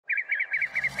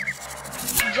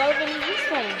Zovin, you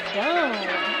so dumb.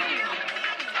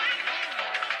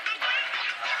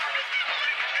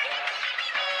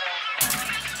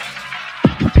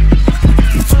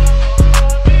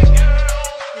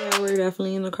 We're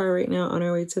definitely in the car right now on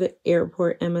our way to the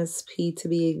airport, MSP to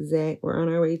be exact. We're on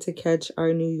our way to catch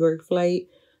our New York flight.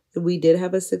 We did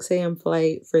have a 6 a.m.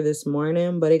 flight for this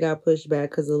morning, but it got pushed back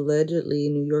because allegedly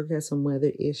New York has some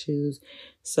weather issues.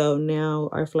 So now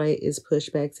our flight is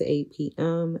pushed back to 8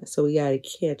 p.m. So we got to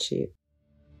catch it.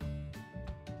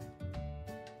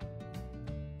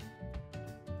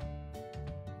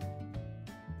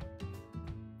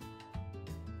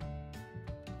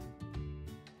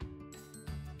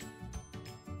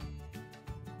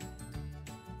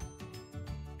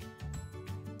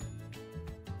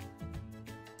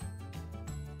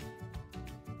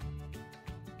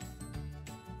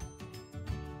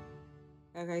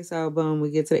 Okay, so boom, we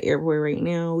get to the airport right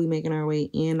now. We making our way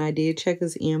in. I did check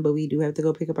us in, but we do have to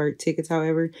go pick up our tickets.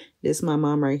 However, this is my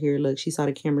mom right here. Look, she saw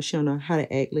the camera. She don't know how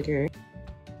to act. Look at her.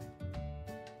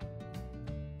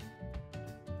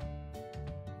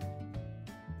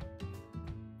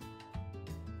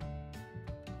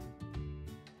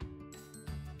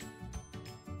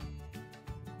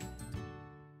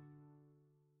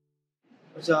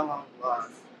 What's y'all on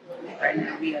vlog? Right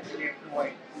now we at the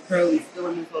airport. Currently still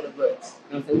in the photo books.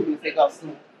 You know what I'm saying? We're gonna take off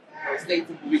soon. So stay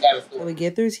tuned. We got a story. So we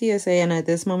get through TSA, and at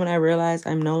this moment I realized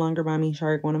I'm no longer Mommy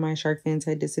Shark. One of my shark fins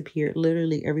had disappeared.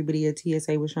 Literally everybody at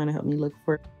TSA was trying to help me look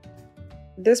for it.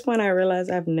 At this point I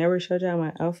realized I've never showed y'all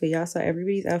my outfit. Y'all saw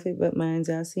everybody's outfit but mine.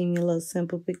 Y'all see me a little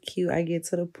simple but cute. I get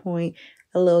to the point.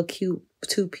 A little cute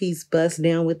two-piece bust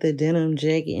down with a denim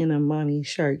jacket and a Mommy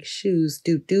Shark shoes.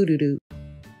 Do.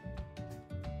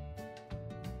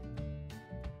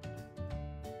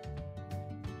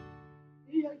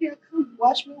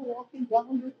 Watch me walking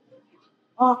down the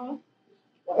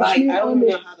Like, I don't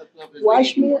know how the club is.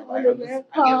 watch me on the red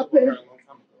carpet.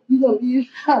 You gonna be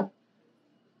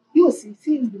you will see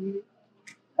the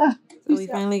So we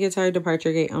finally get to our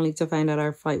departure gate only to find out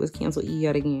our flight was canceled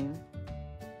yet again.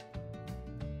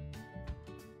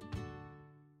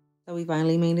 So we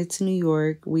finally made it to New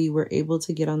York. We were able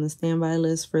to get on the standby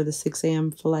list for the 6 a.m.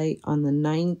 flight on the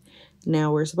 9th.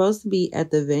 Now we're supposed to be at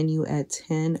the venue at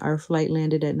 10. Our flight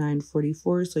landed at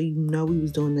 9:44, so you know we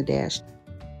was doing the dash.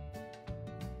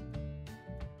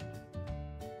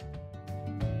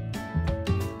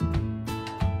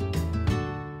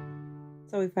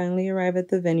 So we finally arrive at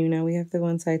the venue. Now we have to go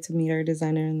inside to meet our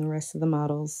designer and the rest of the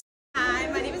models. Hi,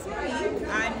 my name is Marie.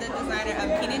 I'm the designer of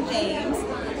Teaneck.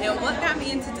 And what got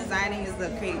me into designing is the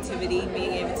creativity,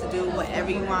 being able to do whatever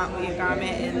you want with your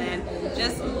garment, and then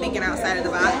just thinking outside of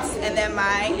the box. And then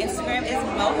my Instagram is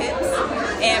mohips,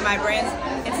 and my brand's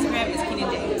Instagram is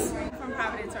Teaneck. From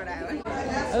Providence, Rhode Island.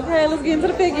 Okay, let's get into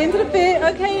the fit.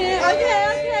 Okay,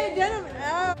 gentlemen.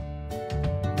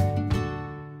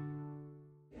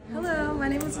 Hello, my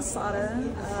name is Asada.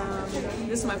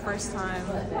 This is my first time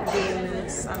doing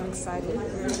this. I'm excited.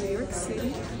 We're in New York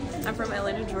City. I'm from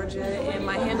Atlanta, Georgia, and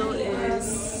my handle is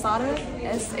Sata,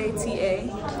 S-A-T-A,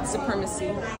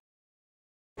 Supremacy.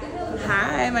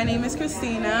 Hi, my name is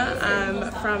Christina.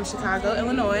 I'm from Chicago,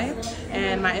 Illinois,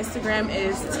 and my Instagram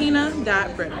is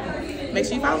tina.brittle. Make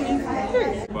sure you follow me.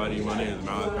 Everybody, my name is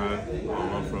Malachi.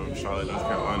 I'm from Charlotte, North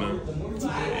Carolina,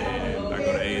 and I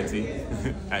go to A&T,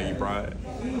 Aggie Pride,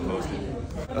 posted.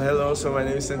 Hello, so my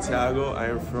name is Santiago. I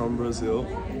am from Brazil,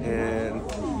 and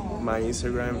my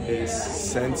Instagram is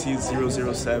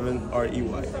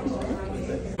Santi007REY.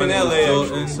 I'm in LA,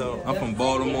 actually, so I'm from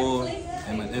Baltimore.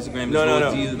 And my Instagram is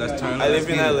no. Jesus, that's turned. I live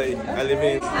in LA.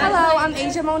 Hello, I'm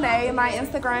Asia Monet. My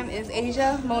Instagram is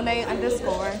Asia Monet _.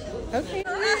 Okay.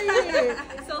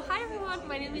 So hi everyone,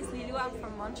 my name is Lilou. I'm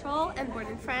from Montreal and born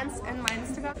in France, and my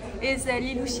Instagram is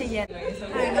Lilou Cheyenne.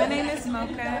 Hi, my name is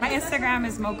Mocha. My Instagram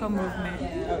is Mocha Movement.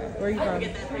 Where are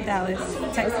you from? Dallas,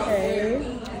 Texas. Okay.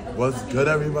 What's good,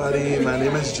 everybody? My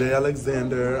name is Jay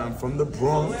Alexander. I'm from the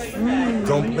Bronx.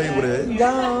 Don't play with it.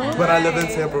 Don't. But I live in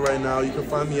Tampa right now. You can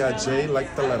find me at Jay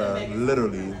like the letter.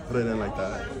 Literally. Put it in like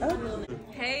that.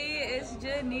 Hey, it's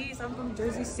Janice. I'm from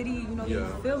Jersey City. You know, Yeah.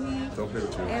 you feel me? Don't play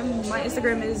with you. And my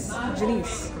Instagram is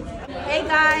Janice. Hey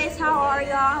guys, how are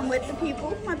y'all? I'm with the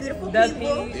people, my beautiful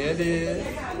people. It is.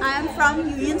 I am from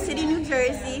Union City, New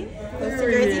Jersey. Close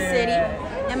to Jersey City.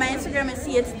 And my Instagram is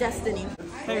See It's Destiny.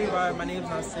 Hey everybody, my name is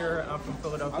Nasir. I'm from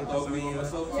Philadelphia, Pennsylvania.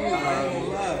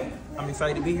 I'm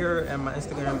excited to be here, and my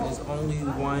Instagram is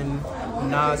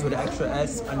only1Nas with an extra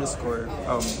S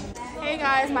 _. Hey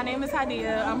guys, my name is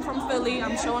Hadia. I'm from Philly.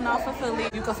 I'm showing off for Philly.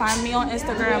 You can find me on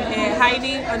Instagram at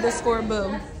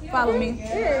Heidi_Boo. Follow me.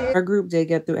 Our group did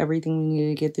get through everything we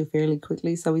needed to get through fairly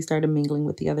quickly, so we started mingling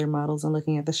with the other models and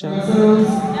looking at the show. Okay, so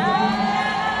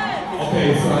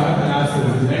I have to ask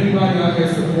this. Is anybody out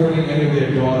there supporting any of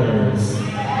their daughters? Is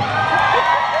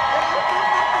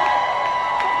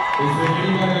there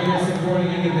anybody out there supporting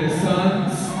any of their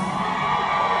sons?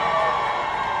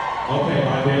 Okay,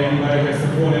 are there anybody out there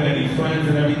supporting any friends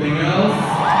and everything else?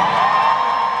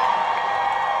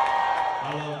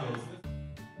 I love this.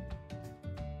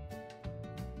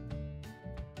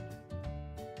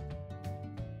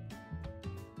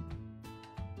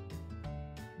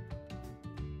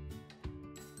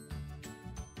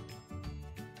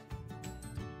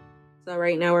 So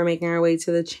right now we're making our way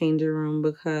to the changing room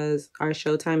because our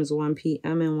show time is 1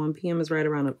 p.m. and 1 p.m. is right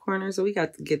around the corner. So we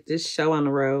got to get this show on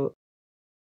the road.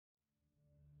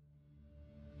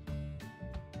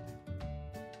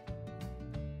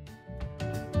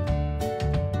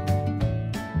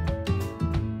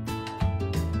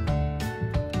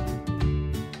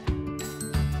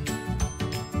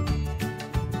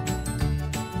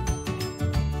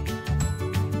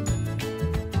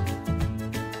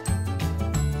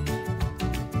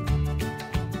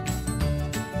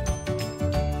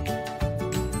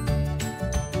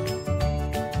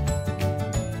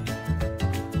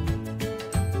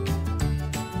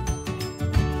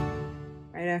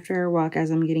 After our walk,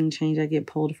 as I'm getting changed, I get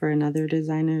pulled for another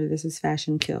designer. This is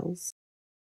Fashion Kills.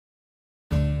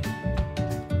 After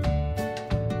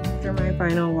my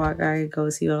final walk, I go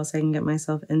see what else I can get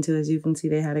myself into. As you can see,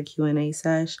 they had a Q&A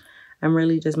sesh. I'm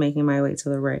really just making my way to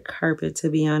the red carpet, to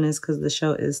be honest, because the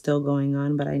show is still going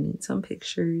on, but I need some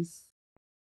pictures.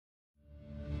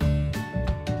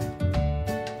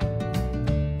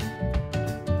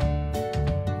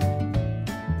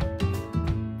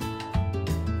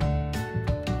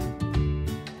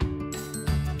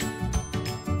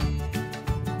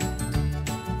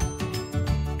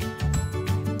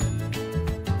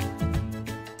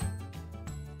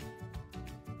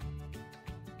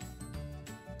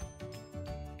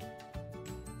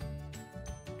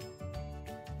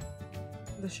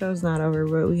 The show's not over,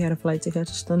 but we had a flight to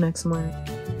catch the next morning.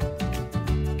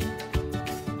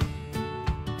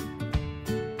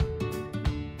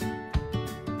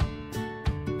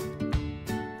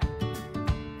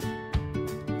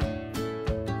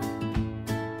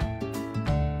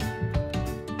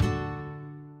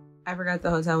 I forgot the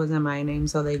hotel was in my name,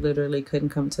 so they literally couldn't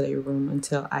come to their room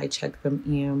until I checked them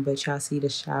in. But y'all see the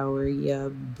shower. Yeah,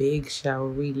 big shower.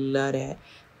 We love that.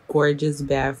 Gorgeous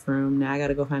bathroom. Now I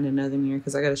gotta go find another mirror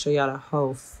because I gotta show y'all the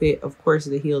whole fit. Of course,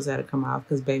 the heels had to come off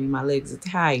because, baby, my legs are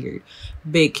tired.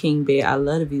 Big king bed. I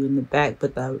love the view in the back,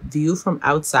 but the view from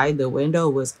outside the window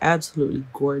was absolutely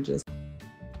gorgeous.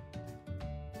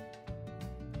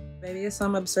 Baby, it's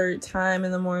some absurd time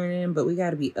in the morning, but we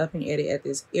got to be up and at it at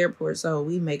this airport. So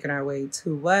we making our way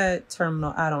to what?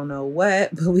 Terminal, I don't know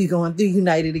what, but we going through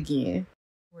United again.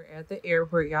 We're at the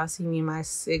airport. Y'all see me in my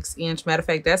 6-inch. Matter of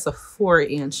fact, that's a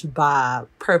 4-inch bob.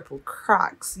 Purple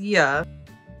Crocs. Yeah.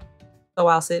 So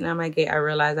while sitting at my gate, I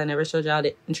realized I never showed y'all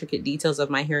the intricate details of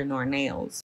my hair nor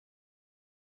nails.